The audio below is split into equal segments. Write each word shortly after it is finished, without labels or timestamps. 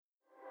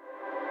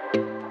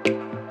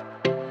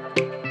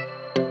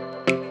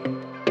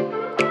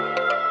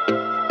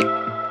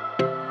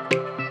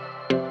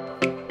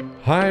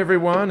Hi,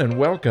 everyone, and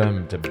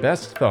welcome to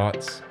Best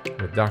Thoughts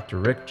with Dr.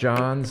 Rick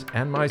Johns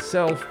and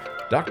myself,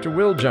 Dr.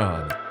 Will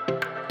John.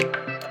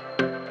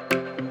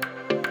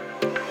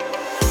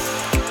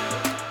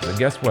 So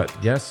guess what?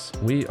 Yes,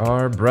 we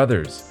are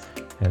brothers.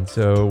 And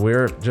so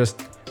we're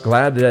just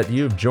glad that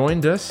you've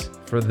joined us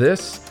for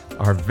this,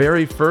 our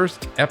very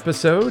first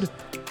episode.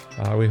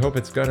 We hope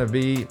it's going to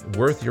be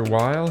worth your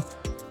while.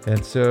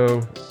 And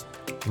so,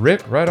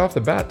 Rick, right off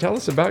the bat, tell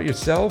us about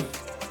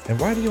yourself. And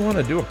why do you want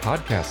to do a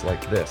podcast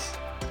like this?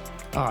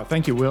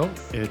 Thank you, Will.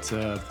 It's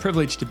a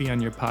privilege to be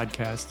on your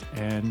podcast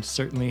and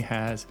certainly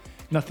has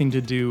nothing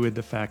to do with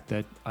the fact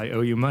that I owe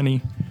you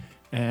money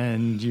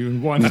and you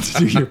wanted to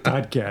do your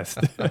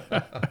podcast.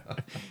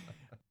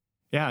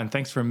 Yeah, and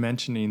thanks for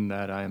mentioning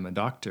that I am a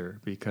doctor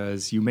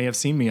because you may have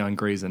seen me on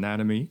Grey's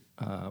Anatomy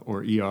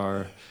or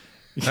ER.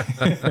 No,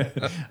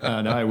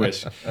 I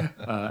wish.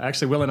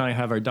 Actually, Will and I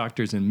have our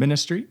doctors in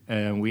ministry,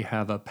 and we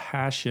have a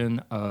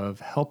passion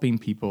of helping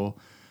people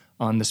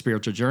on the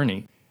spiritual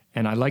journey.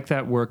 And I like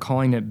that we're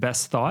calling it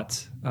Best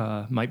Thoughts.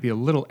 Might be a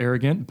little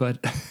arrogant, but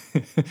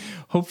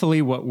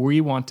hopefully what we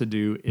want to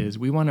do is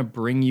we want to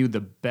bring you the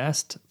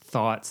best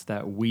thoughts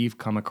that we've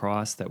come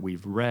across, that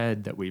we've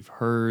read, that we've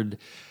heard,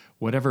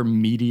 whatever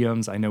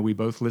mediums. I know we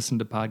both listen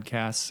to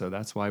podcasts, so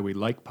that's why we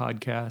like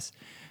podcasts.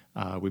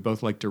 We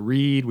both like to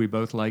read. We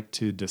both like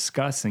to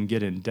discuss and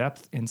get in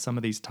depth in some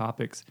of these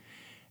topics.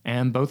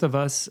 And both of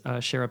us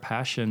share a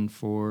passion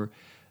for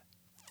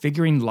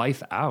figuring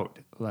life out.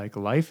 Like,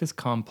 life is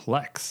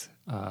complex.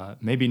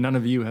 Maybe none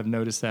of you have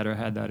noticed that or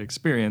had that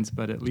experience,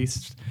 but at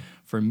least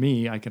for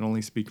me, I can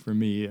only speak for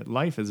me.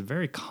 Life is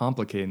very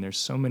complicated, and there's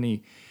so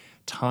many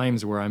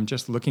times where I'm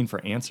just looking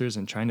for answers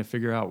and trying to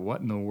figure out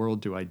what in the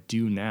world do I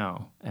do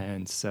now.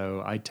 And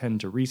so I tend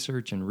to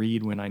research and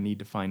read when I need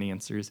to find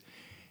answers.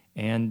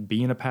 And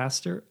being a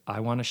pastor, I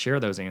want to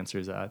share those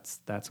answers.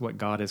 That's what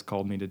God has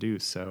called me to do.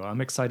 So I'm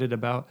excited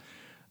about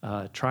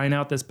trying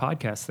out this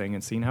podcast thing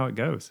and seeing how it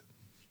goes.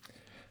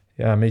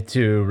 Yeah, me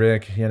too,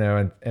 Rick. You know,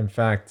 and in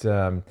fact,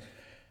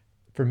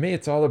 for me,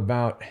 it's all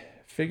about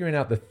figuring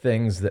out the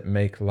things that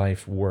make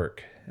life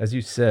work. As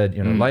you said,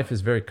 you know, life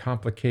is very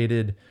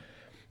complicated.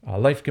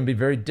 Life can be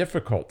very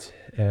difficult,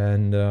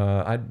 and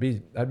I'd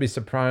be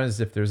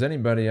surprised if there's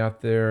anybody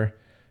out there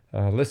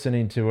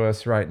listening to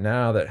us right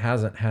now that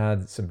hasn't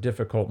had some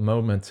difficult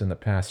moments in the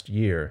past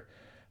year,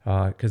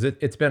 because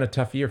it's been a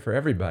tough year for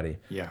everybody.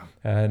 Yeah,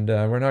 and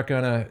we're not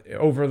going to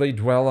overly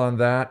dwell on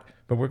that.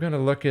 But we're going to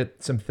look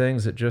at some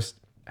things that just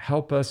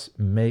help us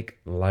make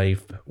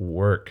life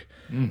work.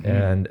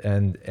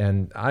 Mm-hmm.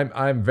 And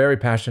I'm very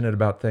passionate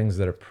about things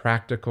that are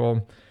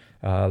practical,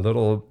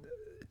 little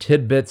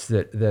tidbits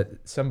that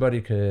somebody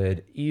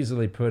could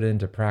easily put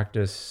into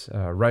practice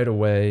right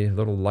away,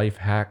 little life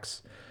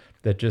hacks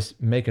that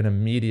just make an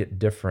immediate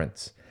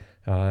difference.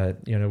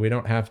 We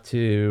don't have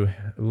to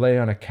lay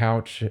on a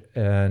couch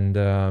and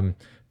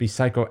be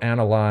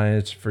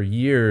psychoanalyzed for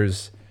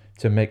years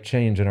to make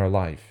change in our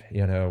life.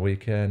 You know, we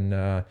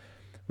can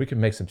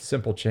make some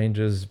simple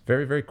changes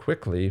very, very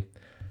quickly,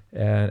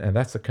 and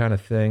that's the kind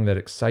of thing that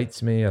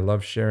excites me. I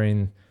love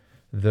sharing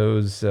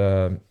those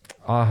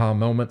aha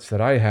moments that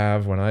I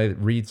have when I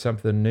read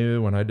something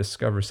new, when I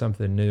discover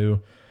something new.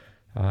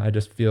 I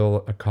just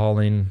feel a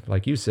calling,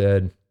 like you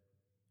said,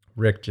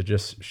 Rick, to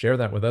just share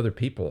that with other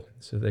people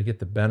so they get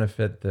the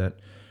benefit that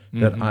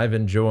I've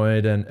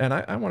enjoyed. And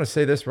I want to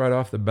say this right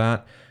off the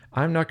bat.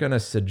 I'm not going to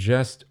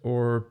suggest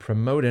or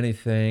promote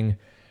anything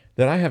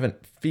that I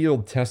haven't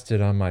field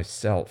tested on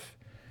myself.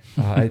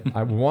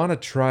 I want to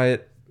try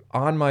it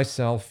on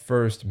myself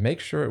first, make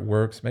sure it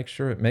works, make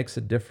sure it makes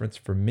a difference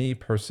for me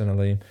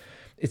personally.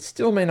 It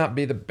still may not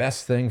be the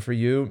best thing for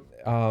you,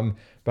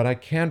 but I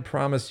can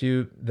promise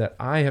you that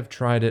I have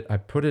tried it, I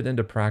put it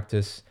into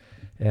practice,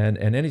 and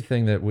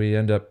anything that we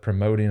end up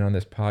promoting on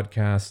this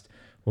podcast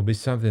will be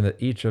something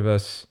that each of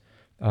us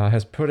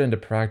has put into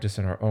practice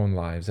in our own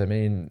lives. I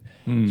mean,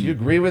 do you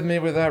agree with me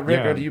with that,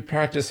 Rick, or do you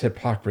practice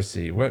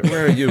hypocrisy? Where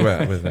are you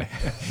at with that?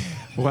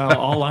 Well,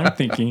 all I'm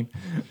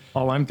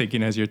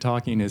thinking as you're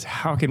talking is,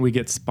 how can we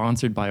get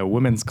sponsored by a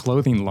women's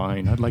clothing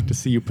line? I'd like to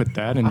see you put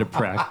that into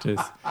practice.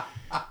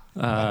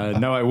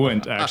 No, I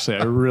wouldn't, actually.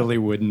 I really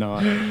would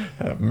not.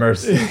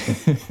 Mercy.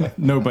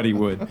 Nobody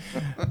would.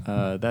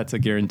 That's a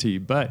guarantee.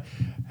 But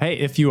hey,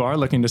 if you are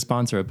looking to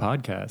sponsor a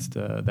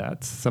podcast,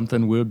 that's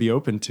something we'll be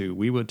open to.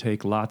 We would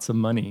take lots of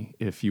money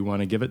if you want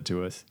to give it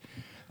to us.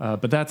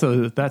 But that's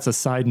a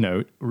side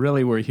note.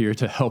 Really, we're here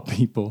to help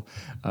people.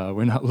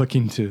 We're not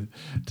looking to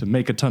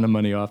make a ton of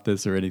money off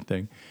this or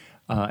anything.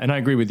 And I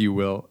agree with you,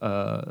 Will.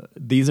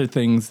 These are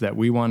things that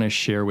we want to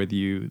share with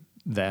you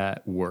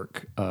that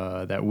work,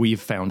 that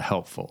we've found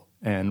helpful.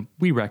 And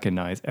we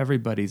recognize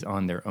everybody's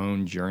on their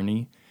own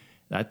journey.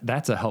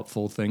 That's a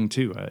helpful thing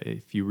too.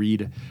 If you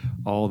read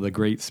all the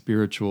great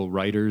spiritual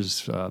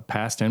writers,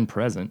 past and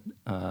present,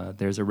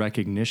 there's a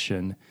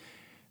recognition.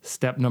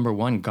 Step number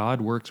one, God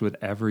works with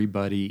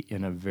everybody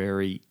in a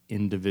very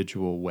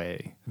individual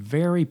way,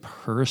 very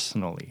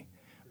personally,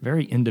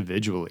 very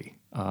individually.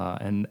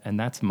 And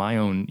that's my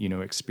own,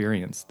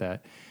 experience,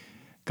 that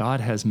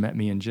God has met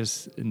me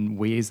in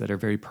ways that are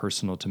very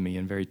personal to me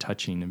and very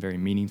touching and very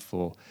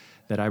meaningful,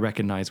 that I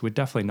recognize would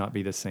definitely not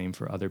be the same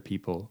for other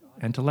people,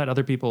 and to let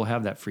other people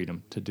have that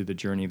freedom to do the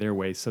journey their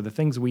way. So the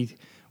things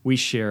we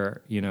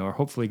share, are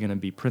hopefully going to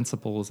be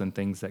principles and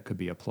things that could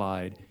be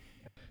applied.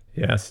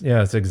 Yes,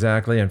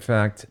 exactly. In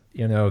fact,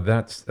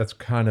 that's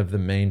kind of the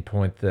main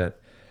point that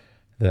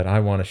I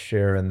want to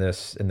share in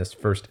this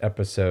first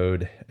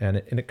episode, and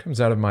it comes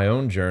out of my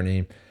own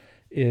journey,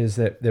 is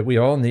that we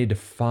all need to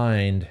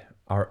find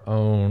our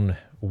own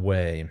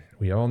way.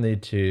 We all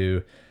need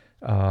to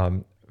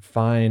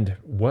find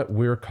what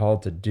we're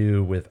called to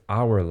do with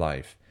our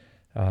life.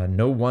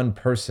 No one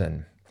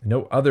person,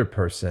 no other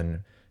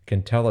person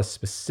can tell us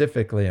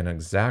specifically and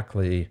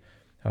exactly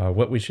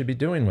what we should be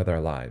doing with our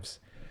lives.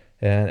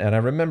 And I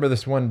remember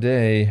this one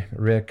day,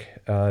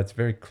 Rick, it's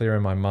very clear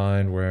in my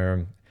mind, where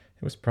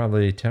it was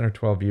probably 10 or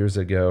 12 years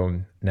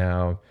ago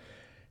now.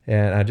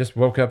 And I just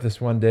woke up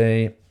this one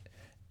day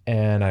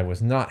and I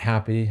was not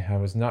happy. I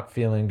was not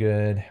feeling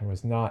good. I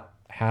was not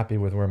happy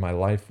with where my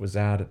life was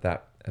at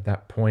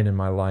that point in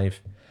my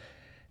life.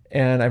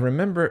 And I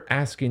remember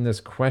asking this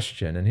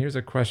question, and here's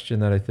a question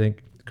that I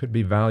think could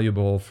be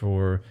valuable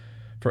for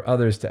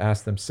others to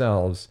ask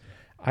themselves.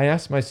 I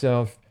asked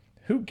myself,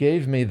 who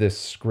gave me this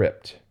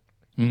script?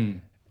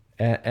 And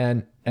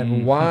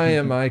why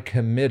am I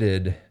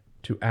committed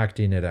to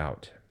acting it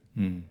out?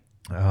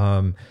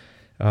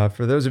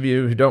 For those of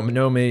you who don't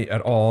know me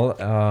at all,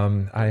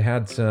 I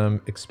had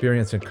some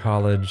experience in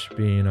college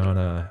being on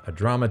a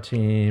drama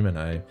team, and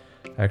I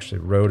actually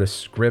wrote a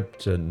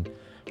script and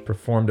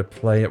performed a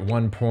play at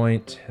one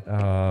point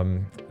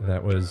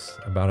that was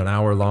about an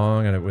hour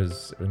long, and it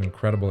was an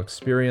incredible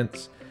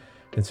experience.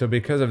 And so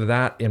because of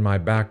that in my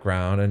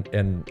background,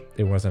 and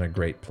it wasn't a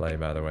great play,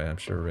 by the way, I'm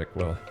sure Rick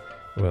will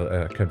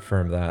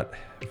confirm that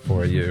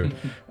for you.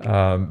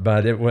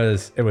 But it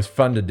was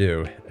fun to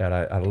do, and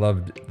I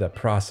loved the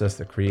process,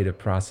 the creative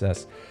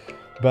process.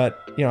 But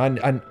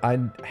I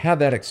had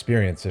that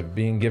experience of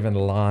being given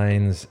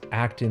lines,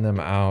 acting them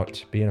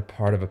out, being a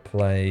part of a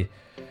play,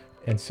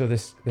 and so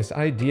this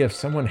idea of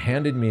someone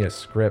handed me a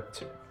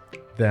script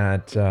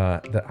that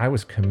I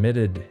was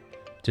committed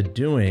to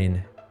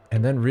doing,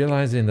 and then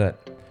realizing that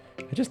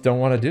I just don't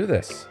want to do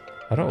this.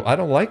 I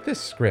don't like this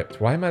script.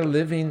 Why am I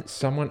living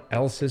someone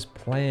else's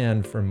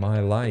plan for my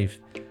life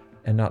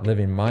and not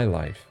living my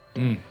life?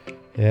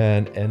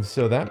 And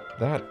so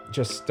that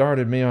just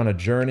started me on a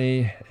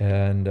journey.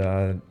 And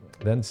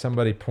then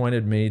somebody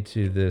pointed me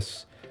to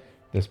this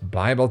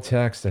Bible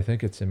text. I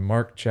think it's in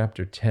Mark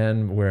chapter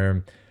 10,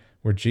 where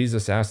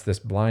Jesus asked this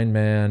blind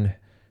man,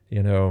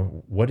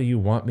 what do you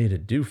want me to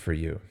do for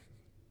you?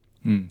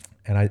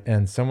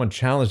 And someone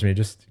challenged me,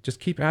 just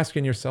keep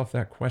asking yourself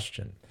that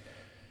question.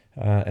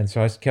 And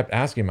so I kept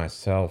asking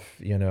myself,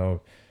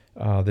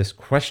 this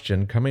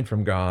question coming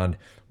from God,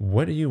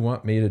 what do you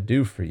want me to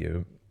do for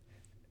you?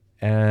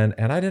 And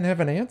I didn't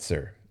have an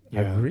answer.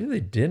 Yeah. I really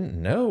didn't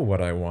know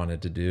what I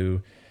wanted to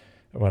do,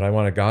 what I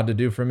wanted God to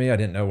do for me. I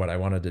didn't know what I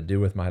wanted to do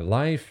with my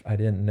life. I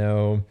didn't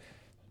know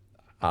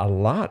a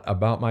lot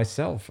about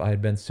myself. I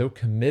had been so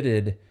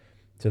committed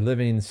to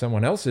living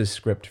someone else's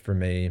script for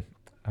me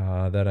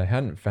that I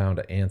hadn't found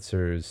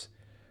answers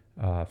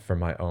for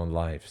my own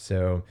life.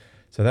 So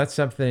that's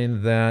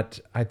something that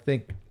I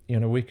think,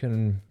 we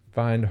can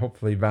find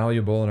hopefully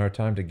valuable in our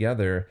time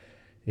together,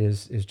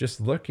 is just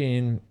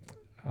looking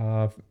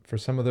for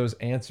some of those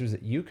answers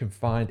that you can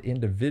find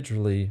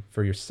individually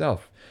for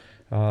yourself.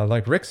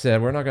 Like Rick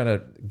said, we're not going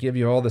to give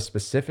you all the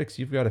specifics.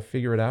 You've got to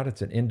figure it out.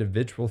 It's an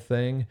individual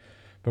thing,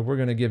 but we're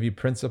going to give you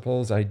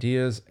principles,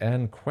 ideas,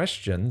 and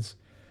questions.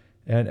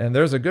 And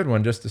there's a good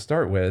one just to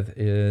start with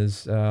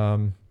is,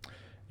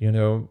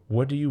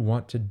 what do you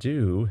want to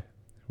do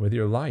with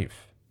your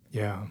life?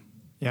 Yeah,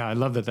 I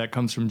love that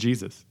comes from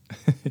Jesus.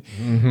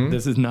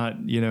 This is not,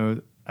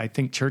 I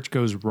think church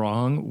goes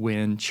wrong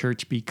when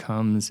church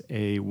becomes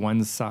a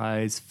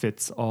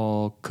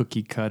one-size-fits-all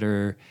cookie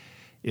cutter.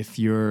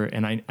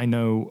 And I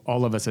know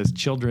all of us as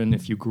children,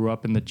 if you grew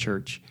up in the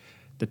church,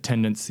 the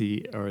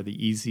tendency or the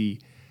easy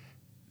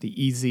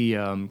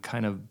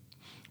kind of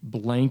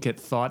blanket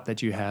thought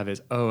that you have is,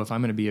 if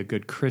I'm going to be a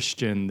good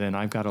Christian, then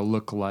I've got to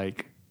look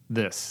like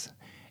this.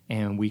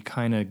 And we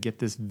kind of get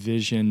this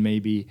vision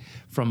maybe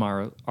from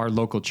our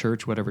local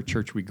church, whatever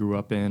church we grew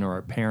up in, or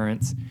our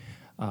parents,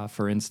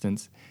 for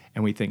instance,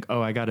 and we think,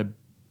 I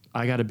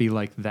gotta be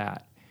like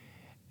that.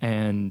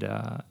 And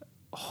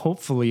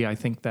hopefully I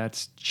think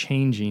that's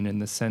changing in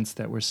the sense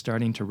that we're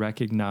starting to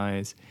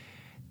recognize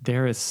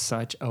there is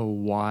such a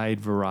wide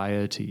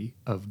variety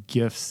of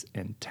gifts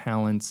and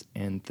talents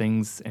and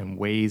things and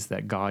ways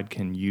that God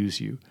can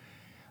use you.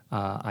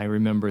 I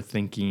remember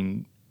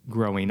thinking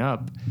growing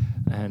up,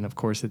 and of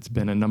course it's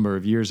been a number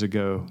of years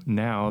ago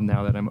now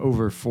that I'm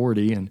over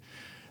 40 and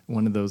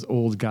one of those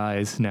old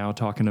guys now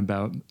talking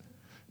about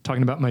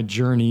my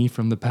journey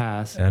from the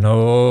past. An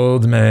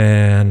old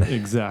man.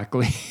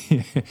 Exactly.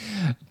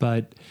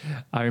 But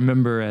I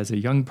remember as a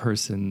young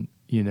person,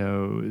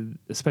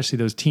 especially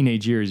those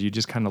teenage years, you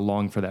just kind of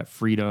long for that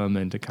freedom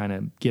and to kind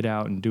of get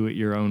out and do it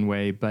your own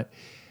way. But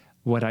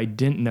what I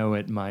didn't know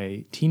at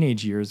my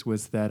teenage years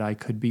was that I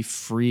could be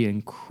free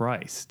in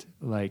Christ.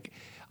 Like,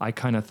 I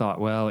kind of thought,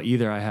 well,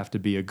 either I have to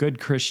be a good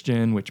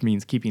Christian, which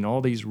means keeping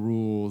all these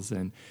rules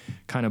and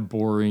kind of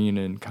boring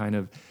and kind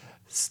of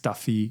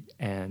stuffy,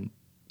 and,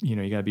 you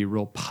got to be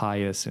real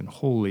pious and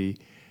holy,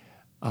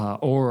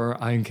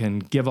 or I can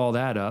give all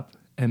that up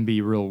and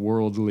be real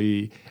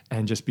worldly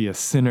and just be a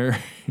sinner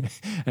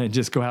and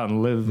just go out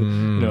and live,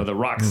 the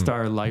rock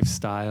star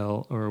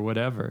lifestyle or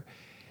whatever.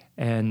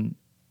 And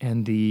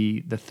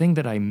the thing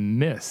that I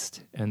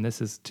missed, and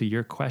this is to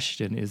your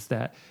question, is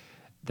that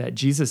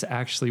Jesus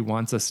actually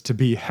wants us to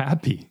be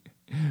happy.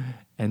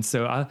 And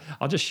so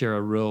I'll just share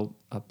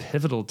a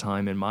pivotal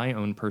time in my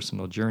own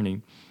personal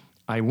journey.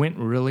 I went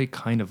really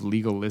kind of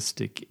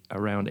legalistic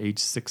around age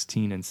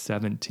 16 and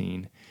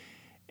 17.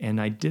 And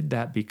I did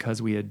that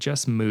because we had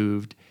just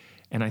moved.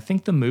 And I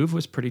think the move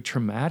was pretty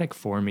traumatic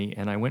for me.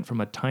 And I went from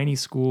a tiny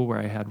school where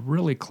I had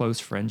really close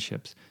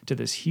friendships to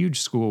this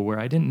huge school where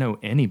I didn't know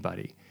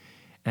anybody.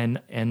 And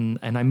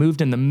I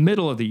moved in the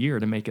middle of the year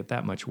to make it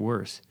that much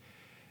worse.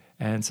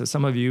 And so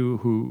some of you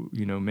who,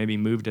 maybe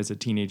moved as a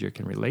teenager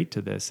can relate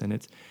to this. And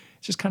it's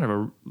just kind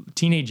of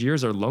teenage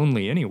years are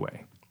lonely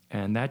anyway.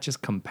 And that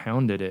just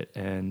compounded it.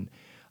 And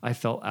I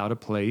felt out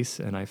of place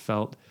and I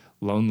felt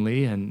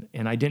lonely, and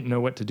I didn't know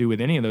what to do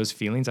with any of those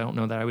feelings. I don't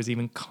know that I was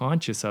even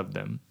conscious of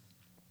them.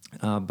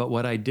 But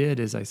what I did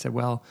is I said,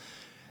 well,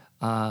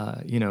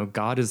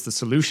 God is the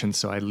solution.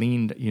 So I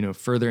leaned,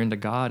 further into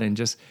God and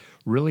just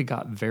really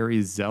got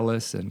very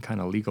zealous and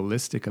kind of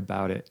legalistic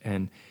about it.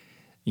 And,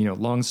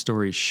 long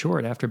story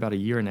short, after about a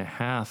year and a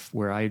half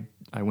where I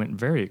went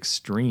very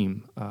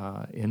extreme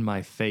in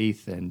my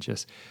faith and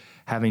just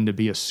having to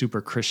be a super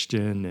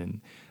Christian,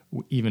 and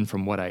even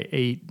from what I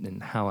ate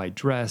and how I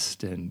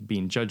dressed, and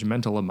being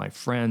judgmental of my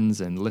friends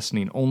and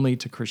listening only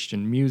to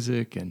Christian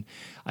music. And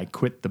I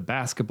quit the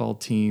basketball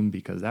team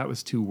because that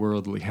was too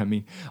worldly. I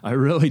mean, I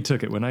really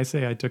took it. When I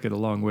say I took it a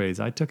long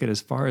ways, I took it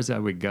as far as I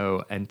would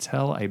go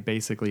until I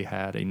basically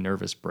had a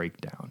nervous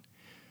breakdown.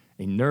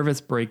 A nervous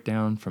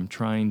breakdown from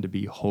trying to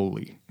be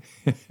holy.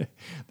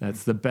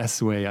 That's the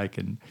best way I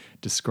can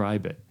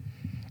describe it.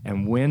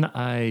 And when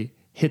I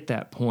hit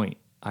that point,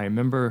 I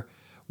remember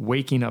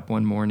waking up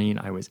one morning,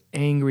 I was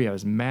angry, I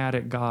was mad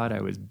at God,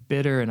 I was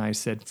bitter, and I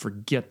said,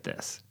 forget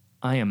this.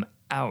 I am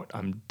out,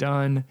 I'm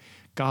done.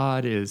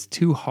 God is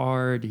too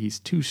hard, he's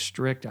too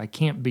strict, I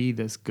can't be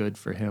this good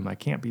for him, I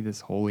can't be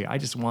this holy, I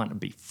just want to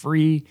be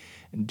free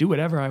and do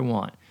whatever I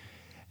want.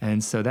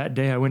 And so that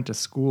day I went to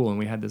school, and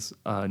we had this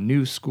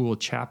new school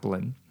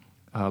chaplain,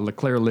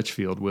 LeClaire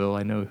Litchfield. Will,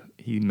 I know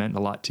he meant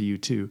a lot to you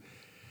too.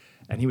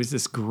 And he was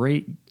this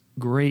great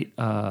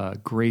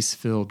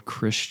grace-filled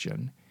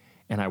Christian.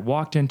 And I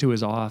walked into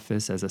his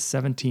office as a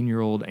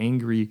 17-year-old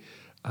angry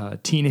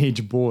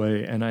teenage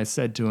boy, and I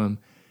said to him,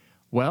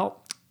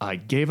 well, I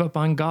gave up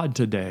on God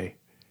today.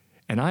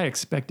 And I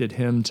expected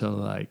him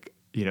to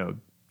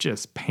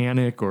just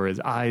panic or his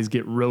eyes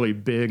get really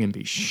big and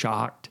be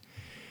shocked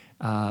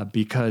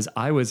because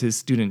I was his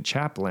student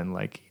chaplain.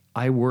 Like,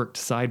 I worked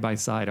side by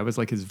side. I was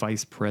like his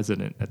vice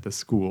president at the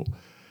school.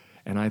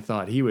 And I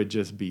thought he would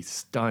just be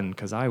stunned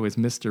because I was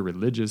Mr.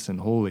 Religious and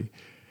Holy.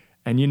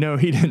 And, he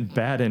didn't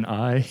bat an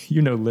eye.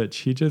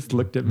 Litch, he just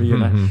looked at me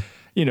and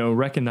I,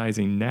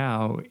 recognizing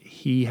now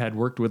he had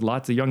worked with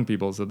lots of young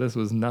people. So this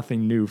was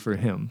nothing new for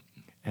him.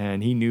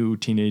 And he knew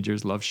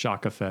teenagers love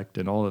shock effect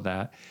and all of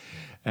that.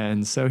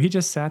 And so he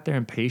just sat there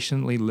and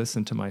patiently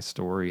listened to my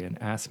story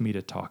and asked me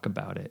to talk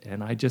about it.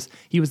 And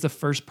he was the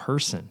first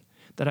person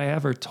that I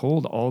ever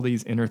told all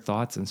these inner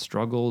thoughts and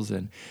struggles.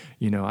 And,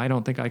 I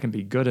don't think I can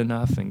be good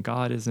enough. And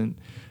God isn't,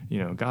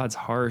 God's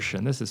harsh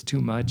and this is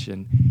too much.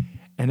 And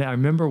I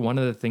remember one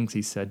of the things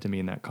he said to me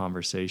in that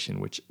conversation,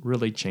 which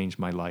really changed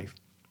my life.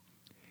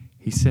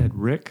 He said,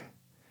 Rick,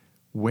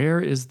 where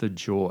is the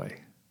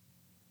joy?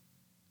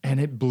 And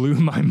it blew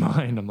my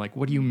mind. I'm like,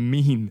 what do you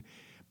mean?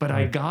 But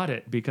I got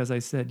it because I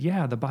said,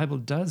 yeah, the Bible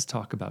does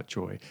talk about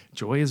joy.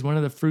 Joy is one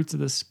of the fruits of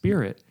the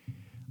Spirit.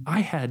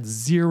 I had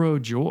zero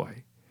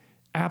joy.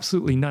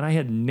 Absolutely none. I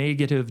had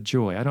negative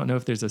joy. I don't know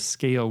if there's a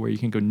scale where you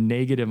can go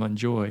negative on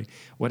joy,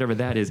 whatever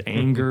that is,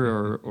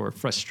 anger or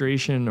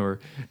frustration or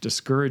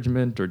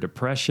discouragement or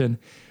depression,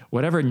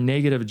 whatever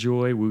negative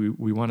joy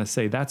we want to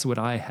say, that's what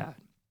I had.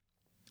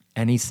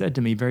 And he said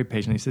to me very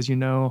patiently, he says,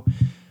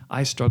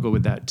 I struggle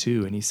with that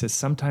too. And he says,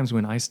 sometimes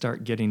when I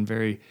start getting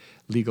very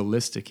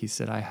legalistic, he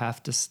said, I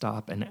have to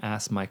stop and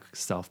ask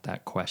myself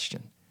that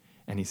question.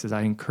 And he says,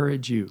 I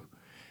encourage you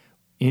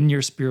in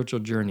your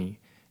spiritual journey,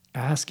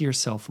 ask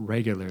yourself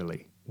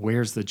regularly,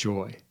 where's the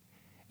joy?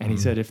 And he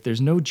said, if there's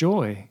no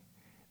joy,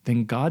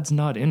 then God's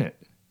not in it,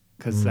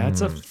 because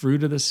that's a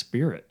fruit of the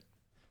Spirit.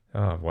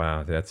 Oh,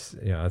 wow. That's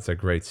a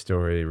great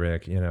story,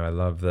 Rick. I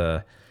love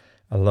the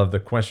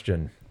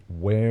question,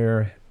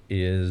 where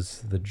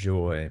is the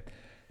joy?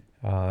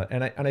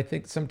 And I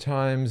think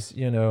sometimes,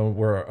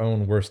 we're our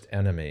own worst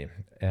enemy.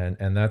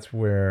 And that's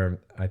where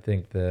I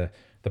think the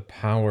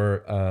power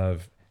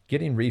of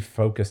getting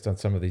refocused on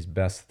some of these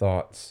best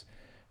thoughts.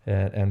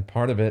 And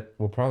part of it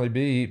will probably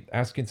be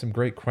asking some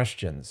great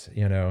questions,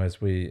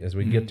 as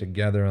we get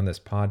together on this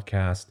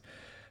podcast.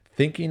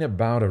 Thinking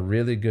about a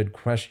really good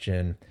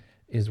question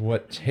is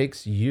what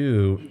takes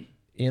you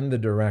in the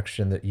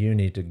direction that you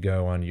need to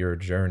go on your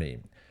journey.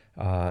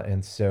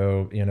 And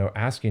so,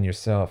 asking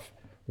yourself,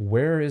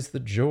 where is the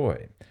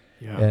joy?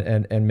 Yeah.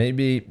 And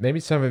maybe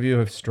some of you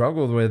have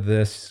struggled with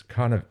this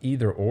kind of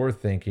either or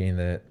thinking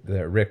that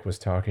Rick was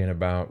talking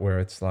about, where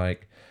it's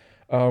like,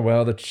 oh,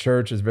 well, the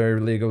church is very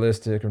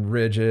legalistic and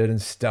rigid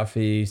and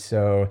stuffy,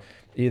 so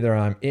either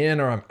I'm in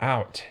or I'm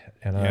out.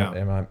 And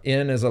I'm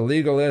in as a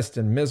legalist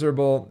and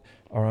miserable,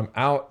 or I'm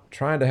out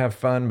trying to have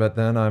fun, but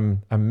then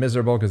I'm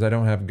miserable because I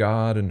don't have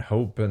God and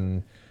hope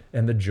and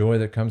the joy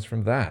that comes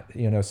from that.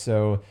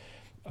 So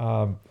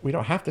we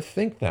don't have to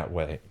think that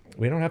way.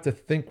 We don't have to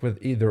think with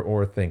either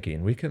or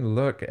thinking. We can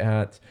look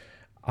at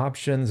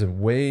options and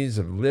ways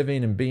of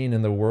living and being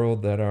in the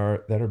world that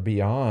are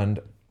beyond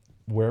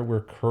where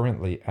we're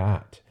currently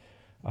at.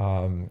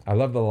 I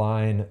love the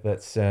line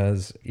that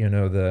says,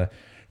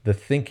 the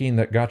thinking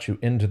that got you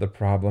into the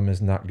problem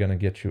is not going to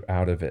get you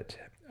out of it.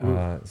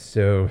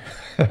 So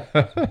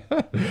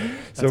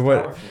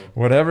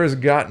whatever's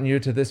gotten you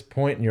to this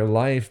point in your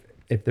life,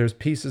 if there's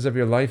pieces of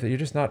your life that you're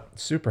just not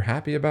super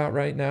happy about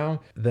right now,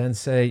 then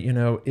say,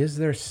 is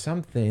there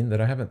something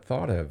that I haven't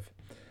thought of?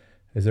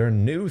 Is there a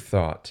new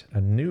thought, a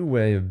new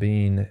way of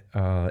being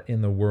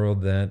in the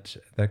world that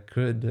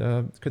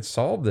could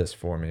solve this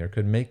for me or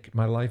could make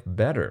my life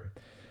better?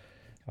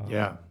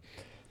 Yeah.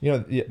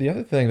 The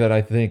other thing that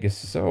I think is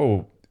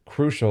so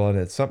crucial, and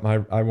it's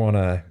something I want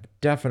to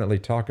definitely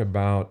talk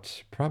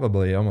about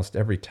probably almost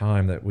every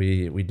time that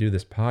we do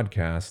this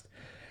podcast,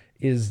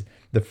 is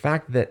the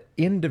fact that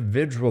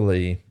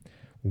individually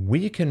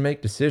we can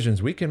make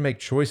decisions, we can make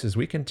choices,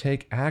 we can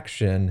take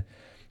action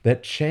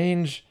that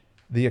change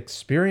the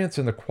experience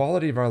and the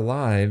quality of our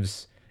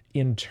lives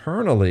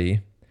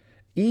internally,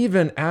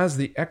 even as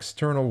the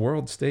external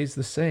world stays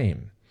the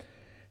same.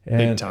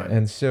 Big time.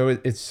 And so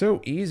it's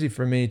so easy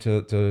for me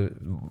to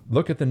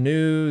look at the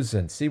news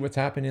and see what's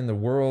happening in the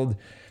world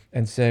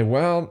and say,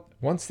 well,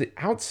 once the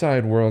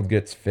outside world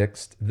gets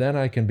fixed, then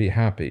I can be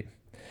happy.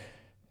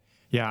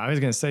 Yeah, I was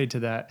going to say to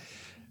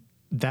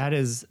that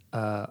is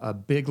a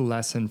big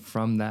lesson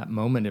from that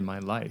moment in my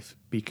life,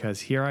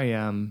 because here I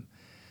am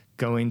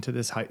going to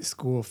this high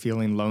school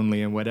feeling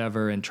lonely and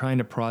whatever, and trying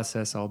to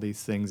process all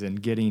these things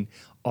and getting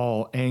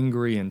all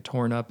angry and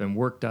torn up and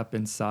worked up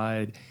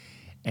inside.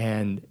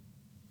 And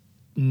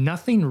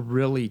nothing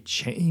really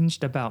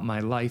changed about my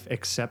life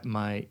except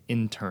my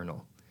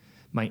internal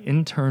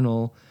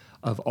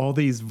of all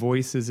these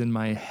voices in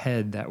my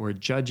head that were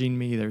judging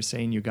me. They're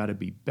saying, you got to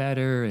be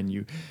better, and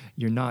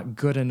you're not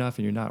good enough,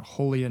 and you're not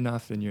holy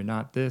enough, and you're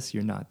not this,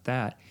 you're not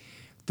that.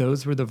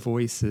 Those were the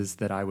voices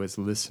that I was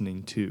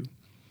listening to.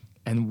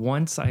 And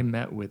once I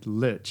met with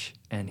Lich,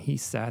 and he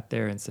sat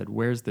there and said,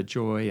 where's the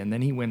joy? And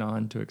then he went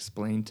on to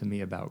explain to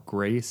me about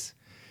grace,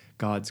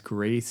 God's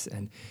grace.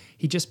 And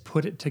he just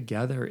put it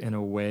together in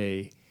a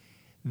way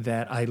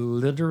that I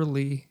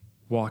literally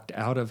walked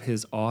out of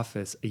his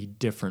office a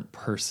different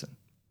person.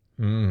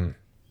 None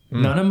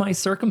of my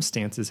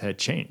circumstances had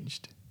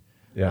changed.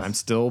 Yes. I'm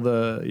still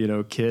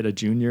the, kid, a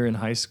junior in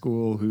high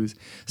school who's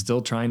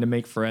still trying to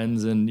make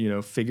friends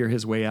and, figure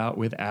his way out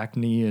with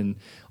acne and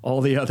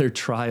all the other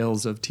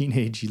trials of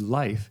teenage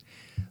life.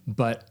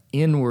 But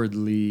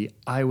inwardly,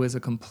 I was a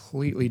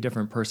completely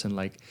different person.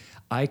 Like,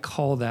 I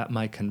call that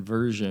my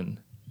conversion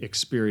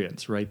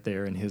experience right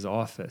there in his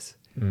office.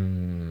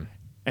 And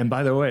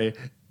by the way,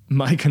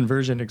 my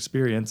conversion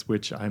experience,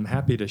 which I'm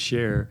happy to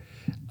share,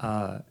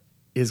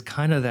 is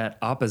kind of that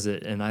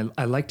opposite. And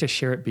I like to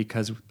share it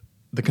because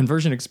the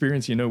conversion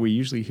experience, we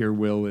usually hear,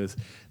 Will, is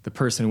the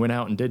person went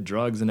out and did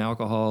drugs and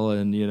alcohol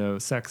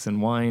and, sex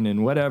and wine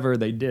and whatever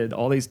they did,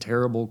 all these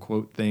terrible,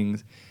 quote,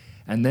 things.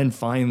 And then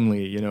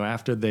finally,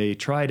 after they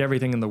tried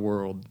everything in the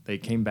world, they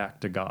came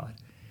back to God.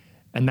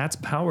 And that's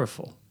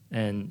powerful.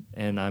 And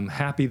I'm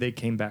happy they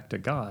came back to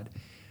God.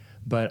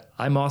 But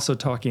I'm also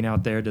talking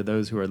out there to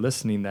those who are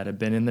listening that have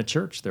been in the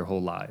church their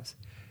whole lives.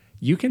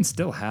 You can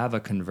still have a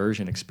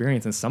conversion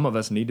experience, and some of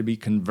us need to be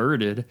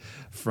converted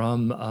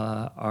from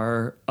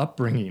our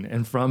upbringing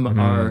and from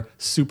our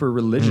super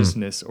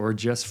religiousness, or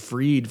just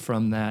freed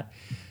from that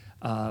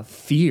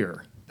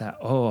fear that,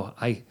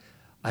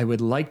 I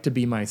would like to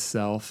be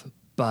myself,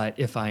 but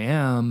if I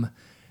am,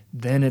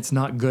 then it's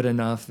not good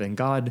enough, and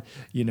God,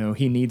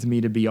 he needs me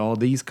to be all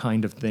these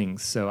kind of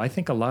things. So I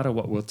think a lot of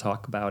what we'll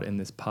talk about in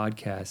this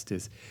podcast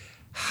is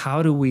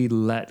how do we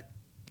let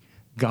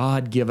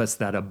God give us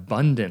that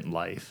abundant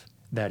life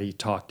that he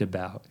talked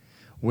about,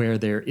 where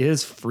there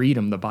is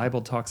freedom. The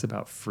Bible talks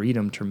about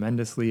freedom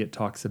tremendously. It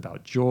talks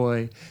about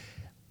joy,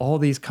 all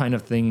these kind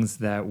of things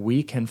that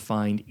we can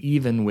find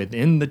even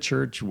within the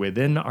church,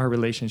 within our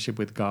relationship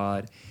with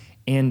God,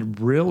 and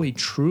really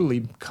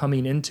truly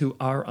coming into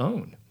our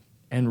own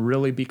and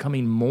really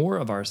becoming more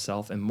of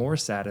ourselves and more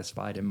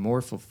satisfied and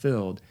more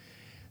fulfilled.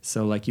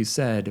 So like you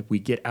said, we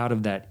get out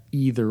of that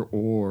either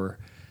or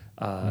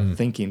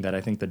thinking that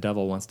I think the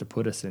devil wants to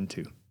put us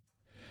into.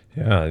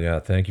 Yeah.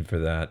 Thank you for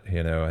that.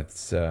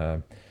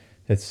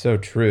 It's so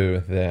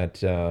true that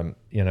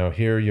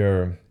here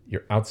your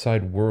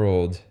outside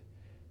world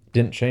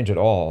didn't change at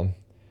all,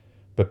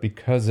 but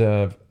because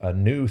of a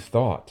new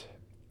thought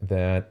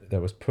that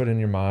was put in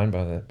your mind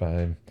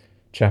by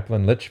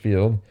Chaplain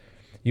Litchfield,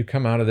 you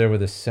come out of there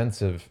with a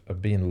sense of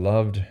being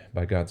loved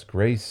by God's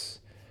grace,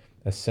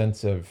 a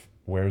sense of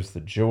where's the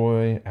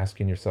joy,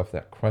 asking yourself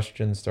that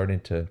question,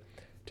 starting to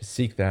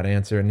seek that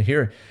answer. And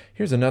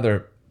here's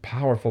another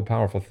powerful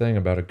thing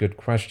about a good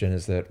question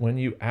is that when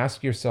you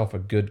ask yourself a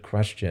good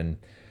question,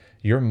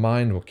 your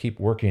mind will keep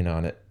working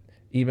on it,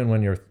 even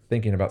when you're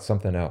thinking about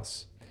something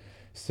else.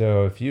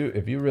 So if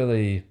you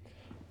really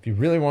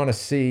want to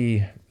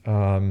see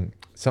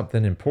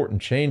something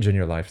important change in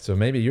your life, so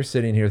maybe you're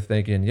sitting here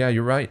thinking, yeah,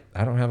 you're right,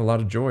 I don't have a lot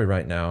of joy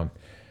right now.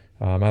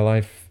 My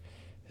life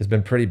has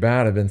been pretty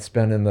bad. I've been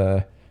spending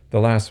the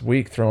last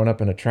week throwing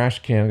up in a trash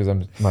can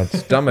because my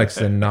stomach's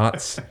in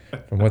knots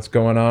from what's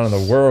going on in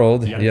the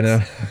world.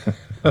 Yikes.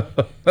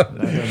 That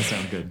doesn't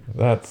sound good.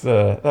 That's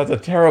a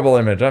terrible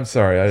image. I'm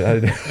sorry.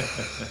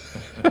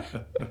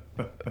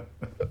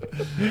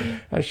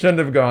 I shouldn't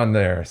have gone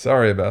there.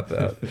 Sorry about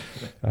that.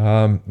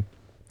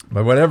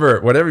 But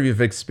whatever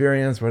you've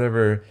experienced,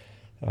 whatever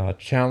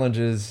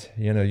challenges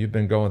you've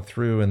been going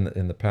through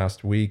in the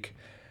past week,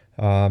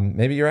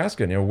 maybe you're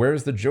asking,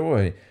 where's the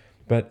joy?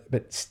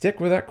 But stick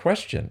with that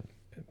question.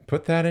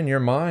 Put that in your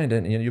mind,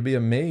 and you'll be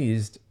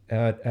amazed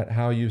at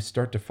how you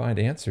start to find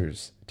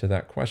answers to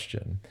that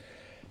question.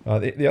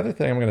 The other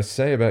thing I'm going to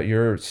say about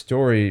your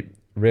story,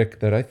 Rick,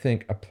 that I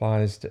think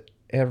applies to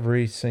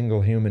every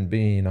single human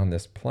being on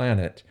this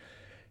planet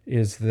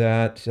is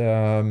that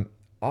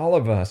all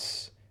of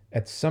us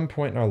at some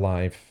point in our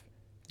life,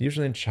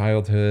 usually in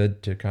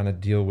childhood, to kind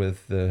of deal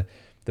with the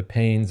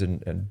pains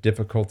and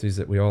difficulties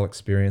that we all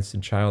experienced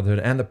in childhood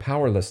and the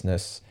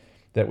powerlessness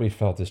that we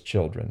felt as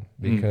children.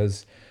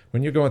 Because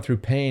when you're going through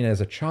pain as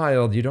a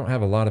child, you don't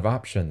have a lot of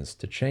options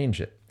to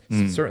change it.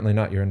 Certainly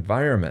not your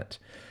environment.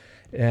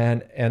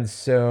 And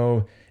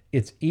so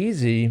it's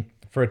easy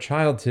for a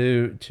child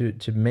to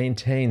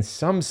maintain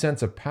some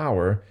sense of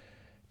power,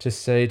 to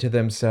say to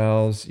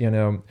themselves,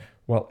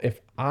 well,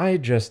 if I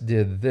just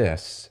did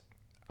this,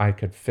 I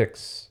could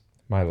fix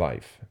my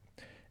life.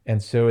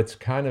 And so it's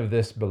kind of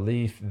this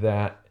belief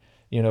that,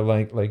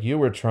 like you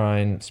were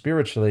trying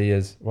spiritually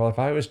is, well, if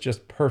I was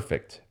just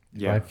perfect,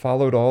 if I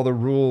followed all the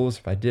rules,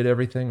 if I did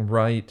everything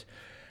right,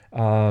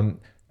 then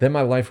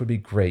my life would be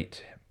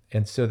great.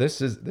 And so this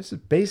is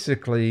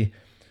basically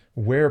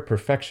where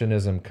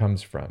perfectionism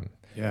comes from.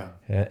 Yeah.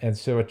 And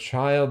so a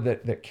child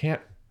that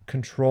can't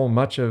control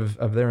much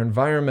of their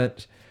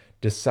environment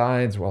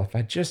decides, well, if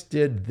I just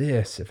did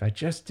this, if I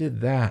just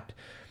did that,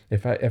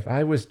 if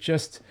I was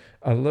just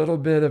a little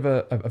bit of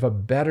a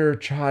better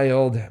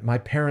child, my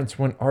parents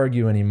wouldn't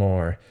argue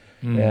anymore.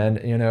 And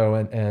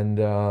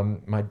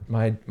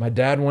my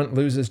dad wouldn't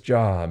lose his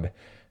job.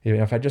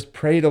 If I just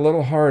prayed a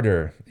little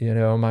harder,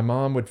 my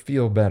mom would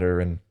feel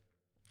better and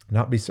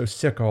not be so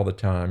sick all the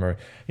time, or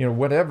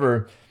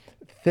whatever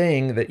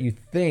thing that you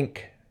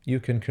think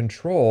you can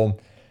control,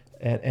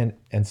 and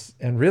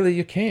really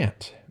you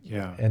can't.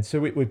 Yeah. And so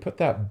we put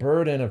that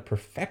burden of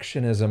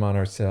perfectionism on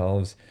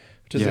ourselves,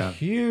 which is a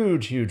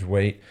huge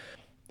weight.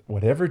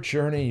 Whatever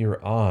journey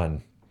you're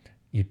on,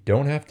 you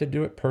don't have to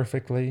do it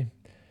perfectly.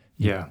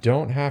 You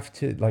don't have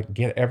to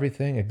get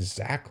everything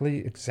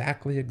exactly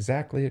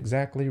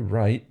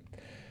right.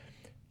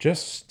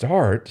 Just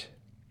start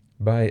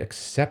by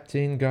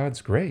accepting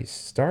God's grace.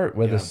 Start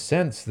with a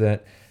sense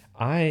that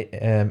I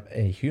am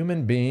a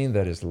human being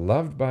that is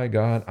loved by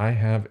God. I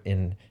have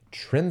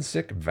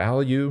intrinsic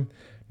value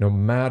no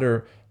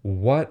matter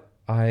what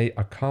I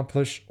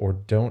accomplish or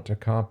don't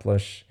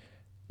accomplish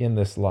in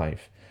this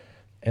life.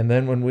 And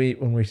then when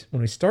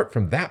we start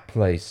from that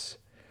place,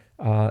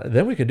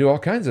 then we could do all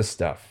kinds of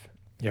stuff.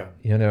 Yeah.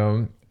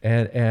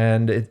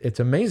 And it's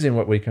amazing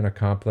what we can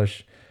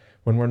accomplish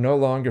when we're no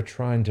longer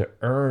trying to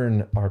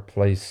earn our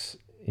place,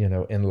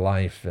 in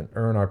life and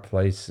earn our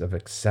place of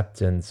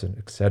acceptance and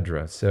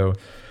etc. So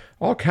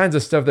all kinds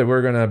of stuff that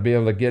we're going to be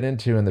able to get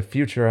into in the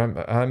future.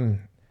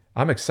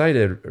 I'm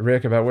excited,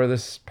 Rick, about where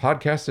this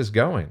podcast is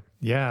going.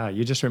 Yeah,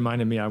 you just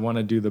reminded me I want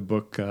to do the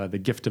book, The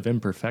Gift of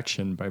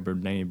Imperfection by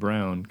Brené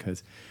Brown,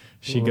 because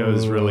she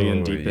goes really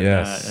in deep in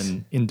that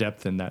and in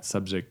depth in that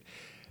subject.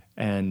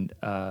 And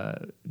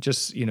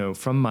just,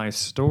 from my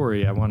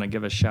story, I want to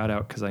give a shout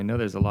out because I know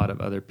there's a lot of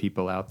other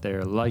people out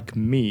there like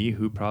me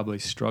who probably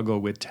struggle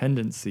with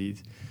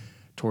tendencies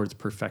towards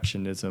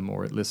perfectionism,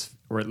 or at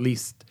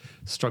least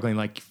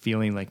struggling,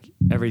 feeling like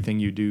everything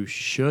you do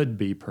should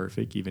be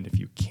perfect, even if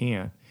you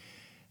can't.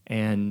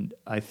 And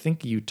I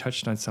think you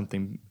touched on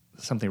something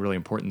really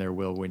important there,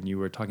 Will, when you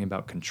were talking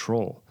about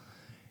control.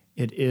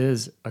 It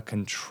is a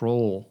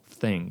control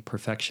thing.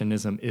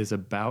 Perfectionism is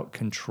about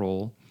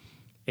control.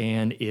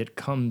 And it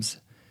comes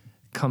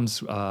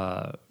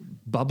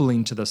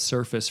bubbling to the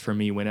surface for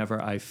me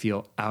whenever I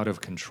feel out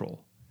of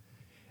control.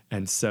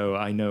 And so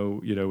I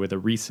know, with a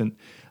recent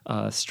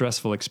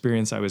stressful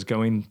experience I was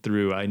going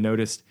through, I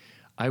noticed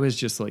I was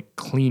just like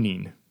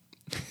cleaning.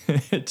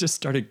 It just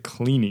started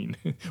cleaning.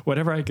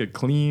 Whatever I could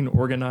clean,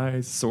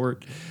 organize,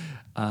 sort.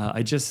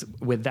 I just,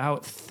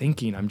 without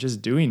thinking, I'm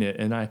just doing it.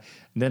 And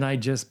then I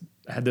just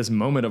had this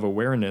moment of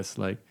awareness,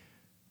 like,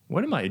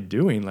 what am I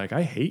doing? Like,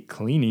 I hate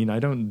cleaning. I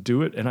don't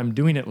do it. And I'm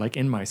doing it like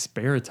in my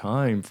spare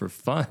time for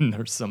fun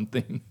or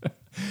something.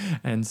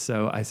 And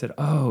so I said,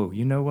 oh,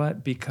 you know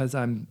what? Because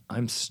I'm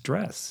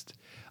stressed.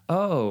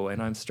 Oh,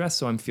 and I'm stressed,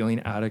 so I'm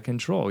feeling out of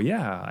control.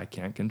 Yeah, I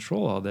can't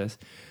control all this.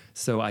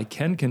 So I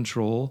can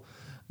control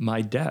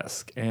my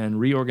desk and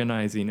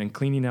reorganizing and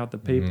cleaning out the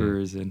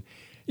papers and,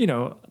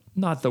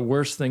 not the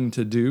worst thing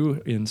to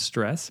do in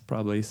stress,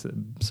 probably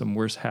some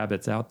worse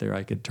habits out there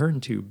I could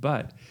turn to,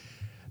 but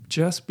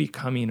just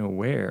becoming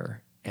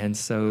aware. And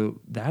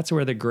so that's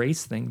where the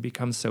grace thing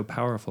becomes so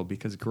powerful,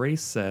 because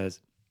grace says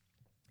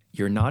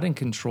you're not in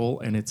control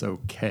and it's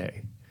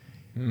okay.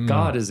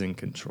 God is in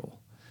control.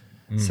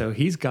 So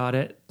he's got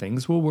it.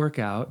 Things will work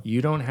out.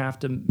 You don't have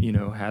to,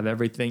 have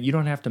everything. You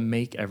don't have to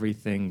make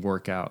everything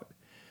work out.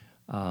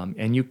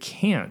 And you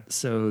can't.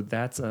 So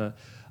that's a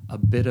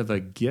bit of a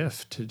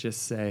gift to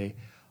just say,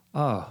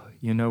 oh,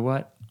 you know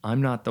what?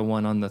 I'm not the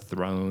one on the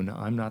throne.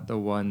 I'm not the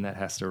one that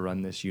has to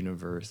run this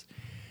universe.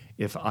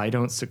 If I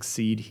don't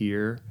succeed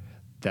here,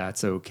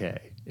 that's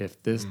okay.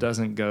 If this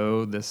doesn't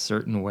go this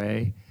certain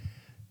way,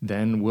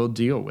 then we'll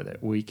deal with it.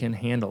 We can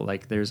handle,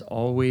 there's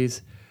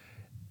always,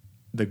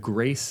 the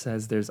grace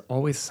says there's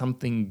always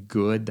something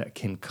good that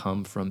can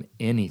come from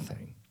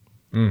anything.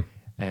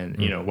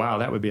 And, wow,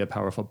 that would be a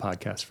powerful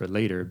podcast for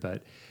later,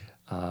 but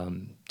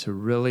to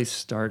really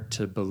start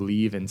to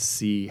believe and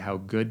see how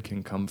good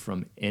can come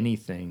from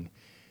anything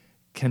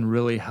can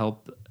really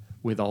help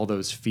with all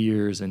those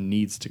fears and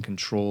needs to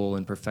control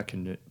and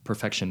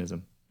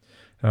perfectionism.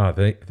 Oh,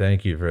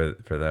 thank you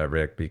for that,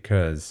 Rick,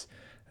 because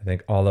I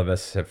think all of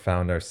us have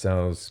found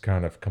ourselves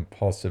kind of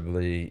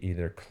compulsively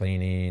either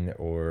cleaning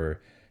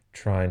or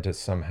trying to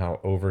somehow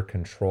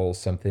over-control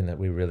something that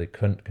we really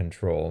couldn't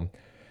control.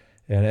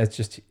 And it's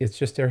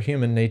just our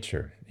human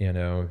nature,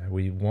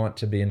 We want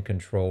to be in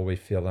control. We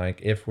feel like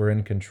if we're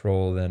in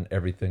control, then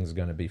everything's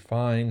going to be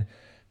fine.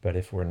 But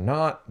if we're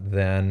not,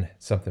 then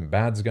something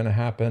bad's going to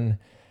happen.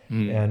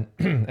 And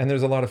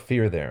there's a lot of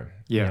fear there,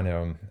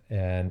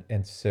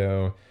 And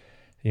so,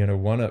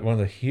 one of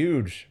the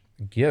huge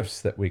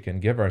gifts that we can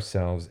give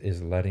ourselves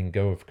is letting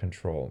go of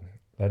control,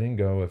 letting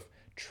go of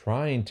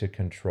trying to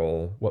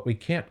control what we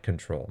can't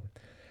control.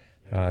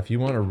 If you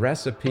want a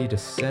recipe to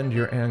send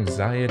your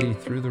anxiety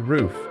through the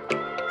roof,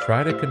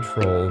 try to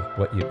control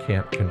what you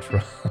can't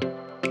control.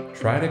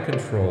 Try to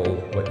control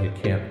what you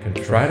can't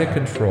control. Try to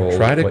control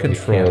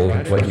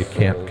what you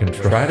can't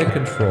control. Try to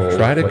control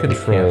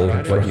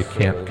what you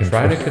can't control.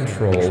 Try to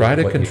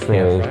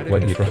control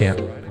what you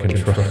can't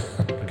control.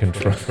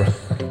 Control.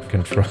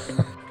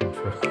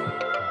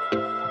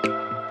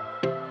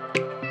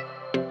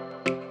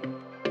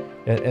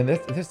 And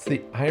that's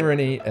the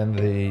irony and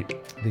the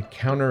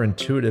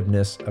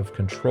counterintuitiveness of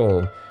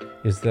control,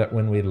 is that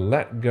when we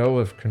let go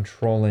of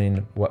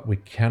controlling what we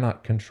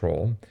cannot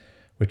control,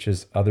 which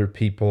is other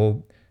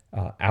people,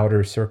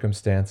 outer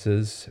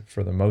circumstances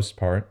for the most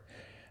part,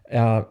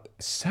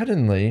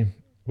 suddenly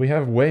we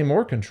have way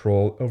more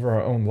control over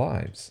our own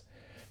lives,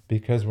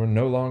 because we're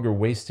no longer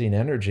wasting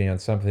energy on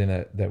something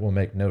that will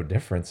make no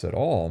difference at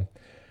all.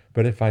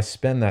 But if I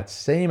spend that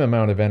same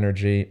amount of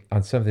energy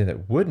on something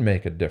that would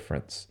make a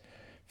difference,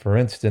 for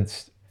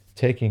instance,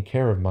 taking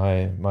care of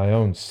my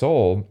own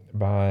soul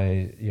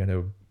by,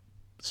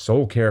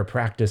 soul care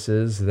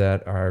practices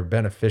that are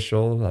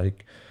beneficial,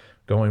 like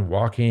going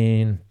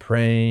walking,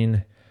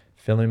 praying,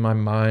 filling my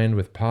mind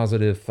with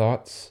positive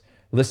thoughts,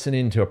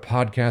 listening to a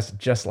podcast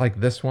just like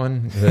this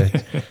one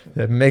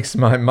that makes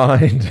my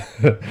mind,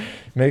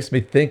 makes me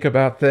think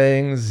about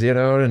things, in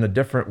a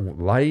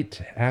different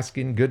light,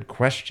 asking good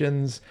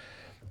questions.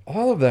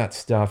 All of that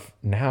stuff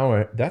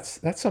now, that's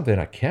something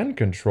I can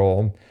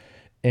control.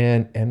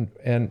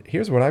 And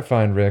here's what I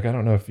find, Rick, I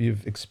don't know if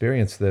you've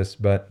experienced this,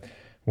 but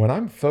when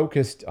I'm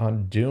focused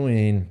on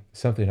doing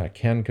something I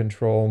can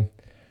control,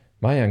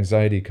 my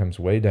anxiety comes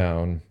way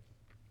down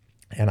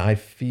and I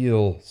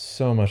feel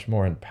so much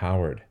more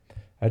empowered.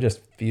 I just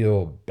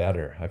feel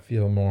better. I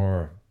feel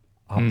more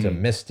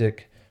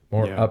optimistic,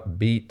 more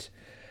upbeat,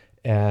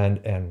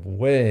 and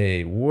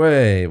way,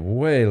 way,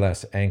 way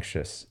less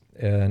anxious.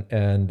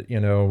 And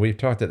we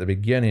talked at the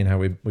beginning how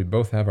we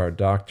both have our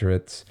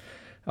doctorates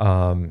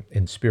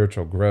in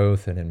spiritual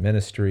growth and in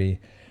ministry.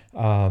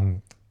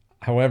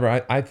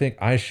 However, I think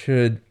I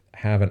should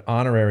have an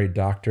honorary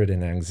doctorate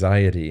in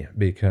anxiety,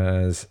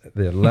 because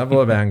the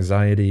level of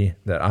anxiety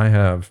that I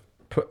have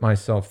put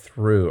myself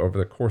through over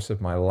the course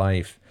of my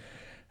life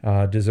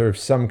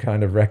deserves some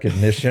kind of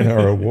recognition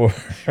or award.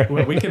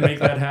 Well, we can make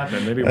that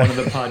happen. Maybe one of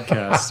the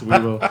podcasts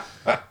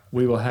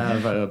we will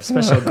have a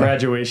special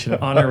graduation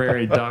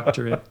honorary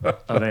doctorate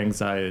of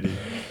anxiety.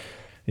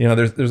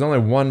 there's only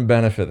one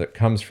benefit that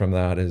comes from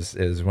that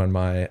is when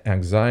my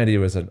anxiety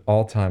was at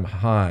all-time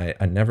high,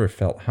 I never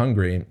felt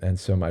hungry, and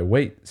so my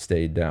weight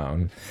stayed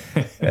down.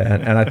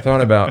 And I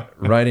thought about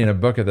writing a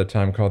book at the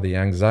time called The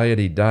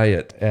Anxiety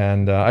Diet,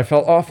 and I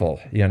felt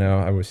awful.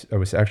 I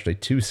was actually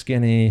too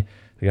skinny.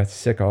 I got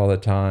sick all the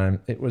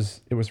time. It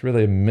was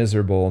really a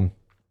miserable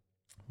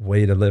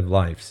way to live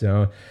life.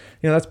 So,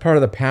 that's part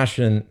of the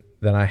passion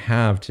that I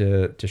have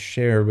to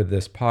share with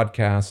this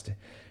podcast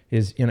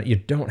is, you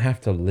don't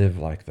have to live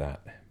like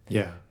that.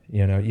 Yeah.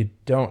 You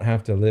don't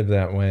have to live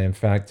that way. In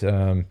fact,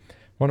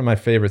 one of my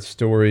favorite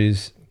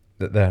stories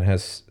that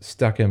has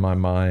stuck in my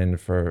mind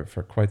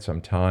for quite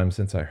some time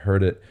since I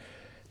heard it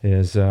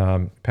is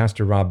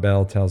Pastor Rob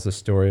Bell tells the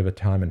story of a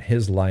time in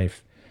his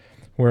life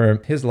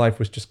where his life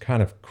was just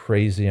kind of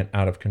crazy and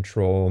out of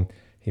control.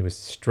 He was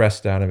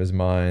stressed out of his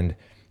mind,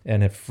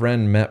 and a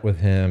friend met with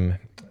him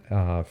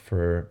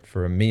for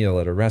a meal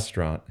at a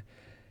restaurant.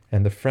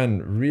 And the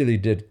friend really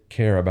did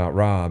care about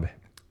Rob.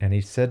 And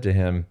he said to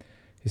him,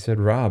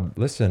 Rob,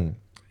 listen,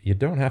 you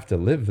don't have to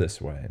live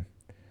this way.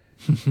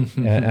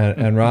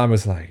 and Rob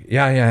was like,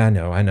 yeah, I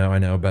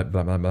know, but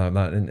blah, blah, blah,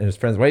 blah. And his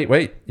friends, wait,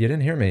 you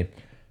didn't hear me.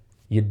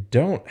 You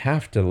don't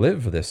have to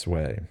live this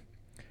way.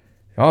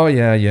 Oh,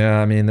 yeah,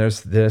 I mean,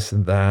 there's this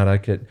and that. I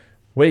could,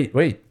 wait,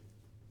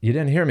 you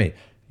didn't hear me.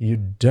 You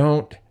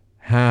don't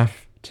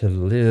have to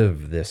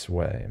live this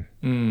way.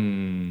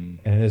 And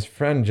his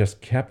friend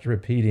just kept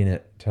repeating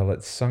it till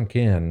it sunk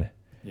in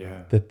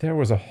that there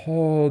was a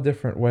whole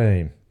different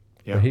way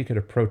where he could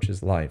approach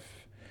his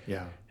life.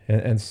 Yeah.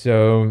 And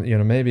so,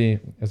 maybe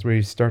as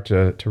we start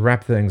to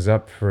wrap things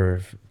up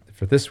for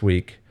this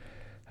week,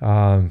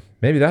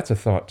 maybe that's a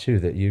thought too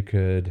that you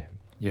could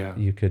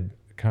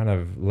kind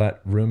of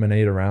let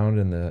ruminate around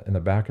in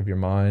the back of your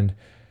mind.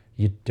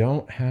 You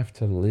don't have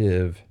to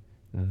live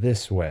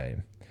this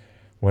way.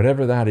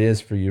 Whatever that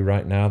is for you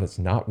right now that's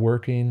not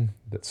working,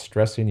 that's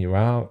stressing you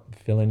out,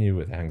 filling you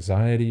with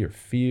anxiety or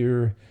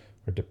fear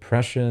or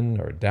depression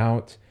or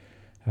doubt,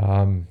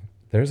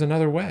 there's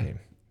another way.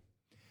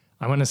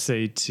 I want to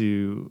say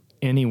to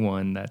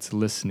anyone that's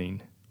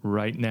listening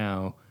right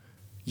now,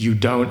 you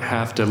don't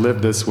have to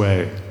live this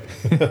way.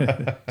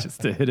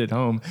 Just to hit it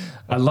home.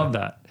 I love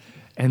that.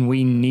 And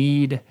we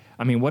need,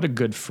 what a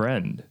good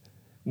friend.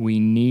 We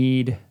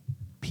need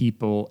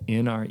people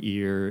in our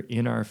ear,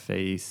 in our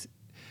face,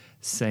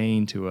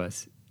 saying to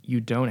us,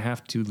 you don't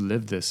have to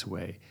live this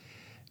way.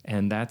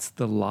 And that's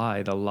the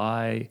lie. The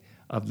lie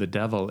of the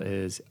devil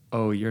is,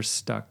 oh, you're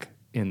stuck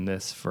in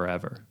this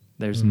forever.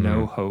 There's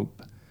no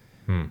hope.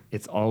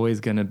 It's always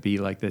going to be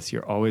like this.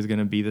 You're always going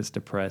to be this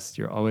depressed.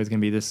 You're always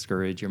going to be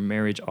discouraged. Your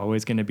marriage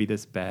always going to be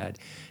this bad.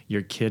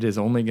 Your kid is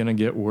only going to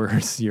get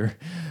worse. Your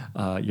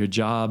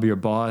job, your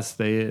boss,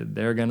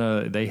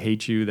 they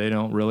hate you. They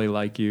don't really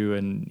like you,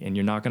 and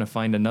you're not going to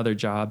find another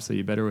job. So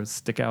you better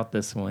stick out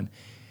this one.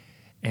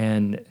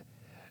 And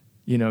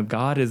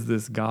God is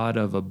this God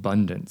of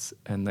abundance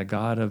and the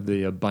God of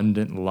the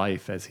abundant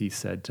life, as He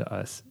said to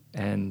us.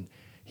 And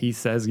He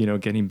says,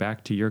 getting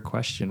back to your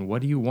question,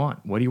 what do you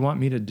want? What do you want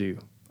me to do?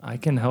 I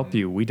can help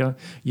you.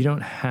 You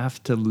don't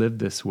have to live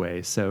this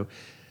way. So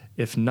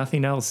if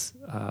nothing else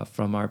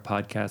from our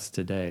podcast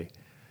today,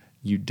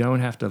 you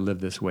don't have to live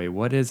this way.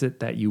 What is it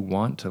that you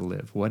want to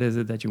live? What is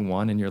it that you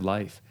want in your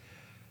life?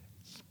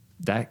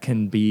 Today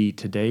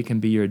can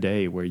be your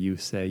day where you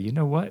say, you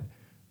know what?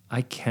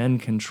 I can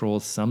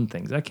control some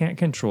things. I can't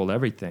control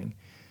everything.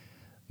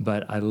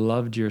 But I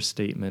loved your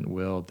statement,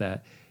 Will,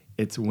 that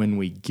it's when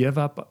we give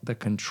up the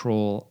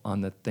control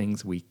on the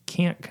things we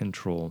can't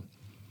control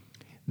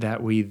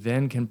that we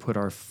then can put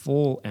our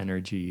full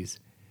energies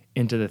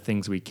into the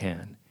things we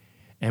can.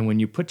 And when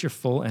you put your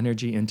full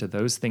energy into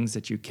those things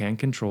that you can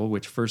control,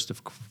 which first and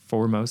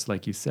foremost,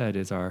 like you said,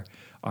 is our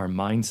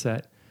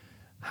mindset,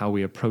 how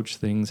we approach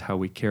things, how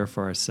we care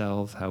for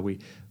ourselves, how we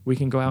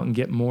can go out and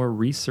get more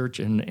research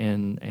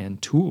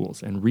and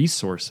tools and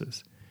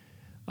resources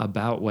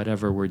about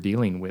whatever we're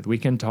dealing with. We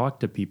can talk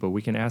to people.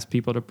 We can ask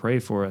people to pray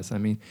for us.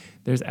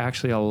 There's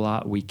actually a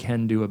lot we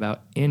can do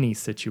about any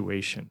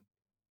situation.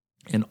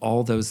 And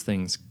all those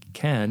things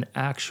can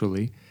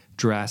actually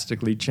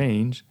drastically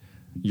change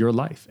your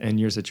life and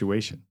your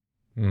situation.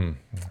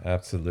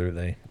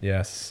 Absolutely.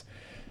 Yes,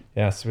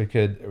 we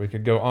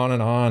could go on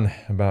and on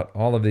about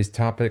all of these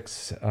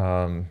topics,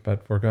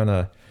 but we're going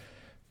to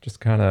just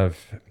kind of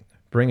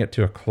bring it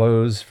to a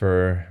close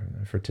for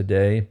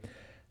today.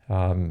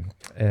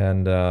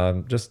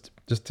 Just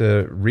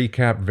to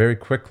recap very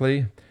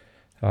quickly,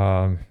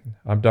 I'm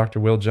Dr.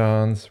 Will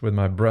Johns with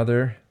my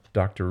brother,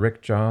 Dr.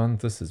 Rick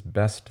Johns. This is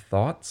Best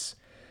Thoughts.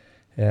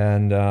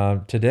 And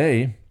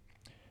today,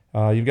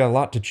 you've got a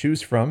lot to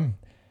choose from.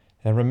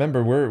 And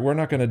remember, we're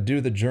not going to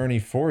do the journey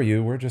for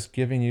you. We're just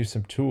giving you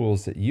some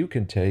tools that you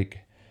can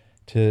take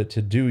to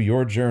do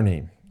your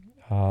journey.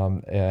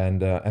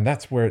 And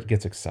that's where it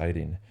gets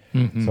exciting.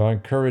 Mm-hmm. So I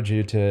encourage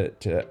you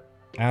to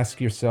ask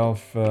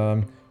yourself,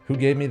 who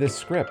gave me this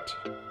script?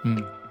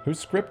 Whose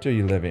script are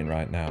you living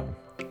right now?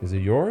 Is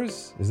it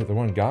yours? Is it the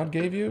one God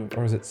gave you?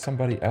 Or is it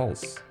somebody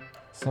else?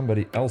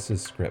 Somebody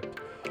else's script?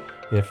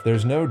 If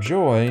there's no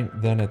joy,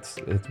 then it's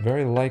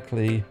very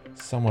likely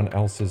someone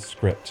else's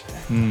script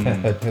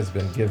that has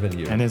been given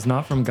you. And it's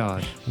not from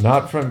God.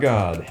 Not from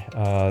God.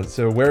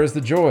 So where is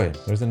the joy?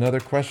 There's another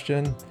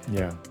question.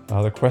 Yeah.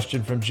 The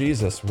question from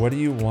Jesus. What do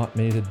you want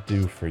me to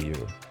do for you?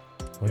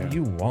 What do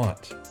you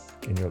want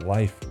in your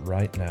life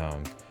right now?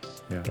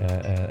 Yeah.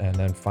 And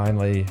then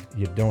finally,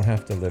 you don't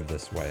have to live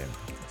this way.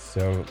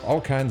 So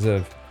all kinds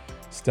of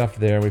stuff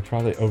there. We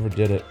probably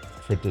overdid it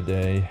for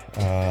today.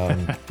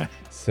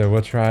 So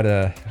we'll try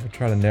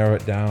to narrow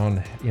it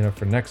down,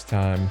 for next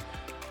time.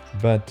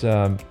 But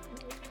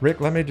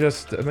Rick, let me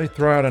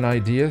throw out an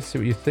idea, see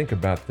what you think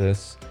about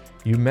this.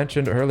 You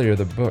mentioned earlier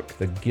the book,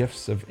 The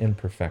Gifts of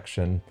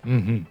Imperfection.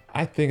 Mm-hmm.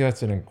 I think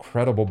that's an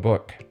incredible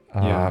book.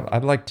 Yeah.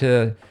 I'd like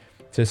to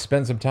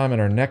spend some time in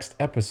our next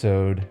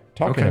episode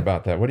talking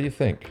about that. What do you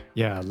think?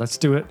 Yeah, let's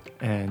do it.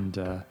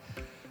 And,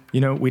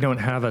 we don't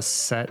have a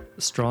set,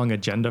 strong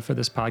agenda for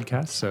this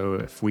podcast. So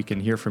if we can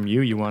hear from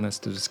you, you want us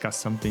to discuss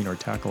something or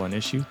tackle an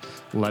issue,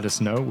 let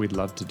us know. We'd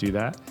love to do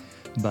that.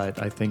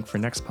 But I think for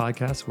next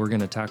podcast, we're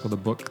going to tackle the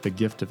book, The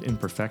Gift of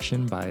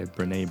Imperfection by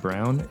Brené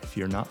Brown. If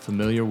you're not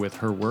familiar with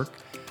her work,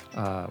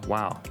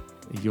 wow,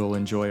 you'll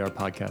enjoy our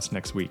podcast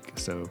next week.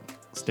 So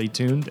stay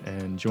tuned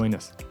and join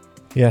us.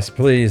 Yes,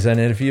 please. And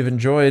if you've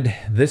enjoyed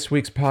this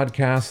week's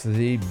podcast,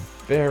 the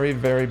very,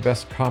 very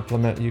best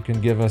compliment you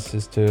can give us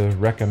is to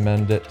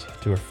recommend it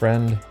to a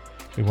friend.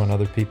 We want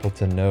other people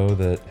to know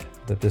that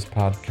this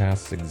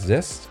podcast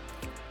exists.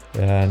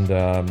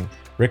 And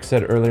Rick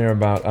said earlier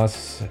about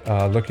us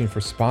looking for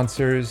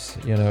sponsors,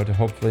 to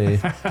hopefully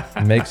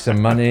make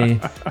some money.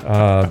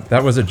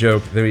 That was a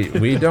joke.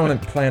 We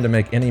don't plan to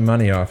make any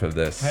money off of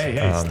this. Hey,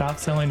 stop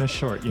selling us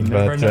short. You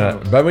never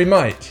know. But we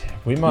might.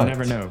 You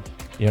never know.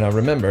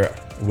 Remember,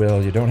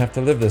 Will, you don't have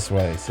to live this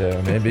way.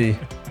 So maybe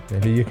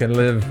you can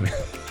live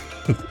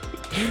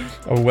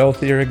a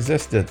wealthier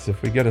existence if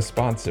we get a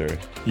sponsor.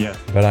 Yeah.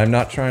 But I'm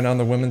not trying on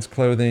the women's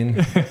clothing.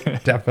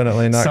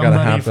 Definitely not going to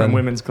happen. Some money from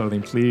women's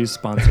clothing. Please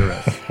sponsor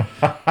us.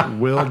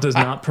 Will does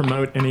not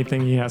promote anything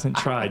he hasn't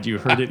tried. You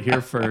heard it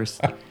here first.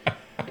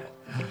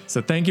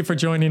 So thank you for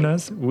joining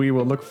us. We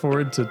will look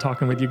forward to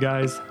talking with you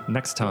guys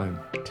next time.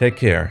 Take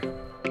care.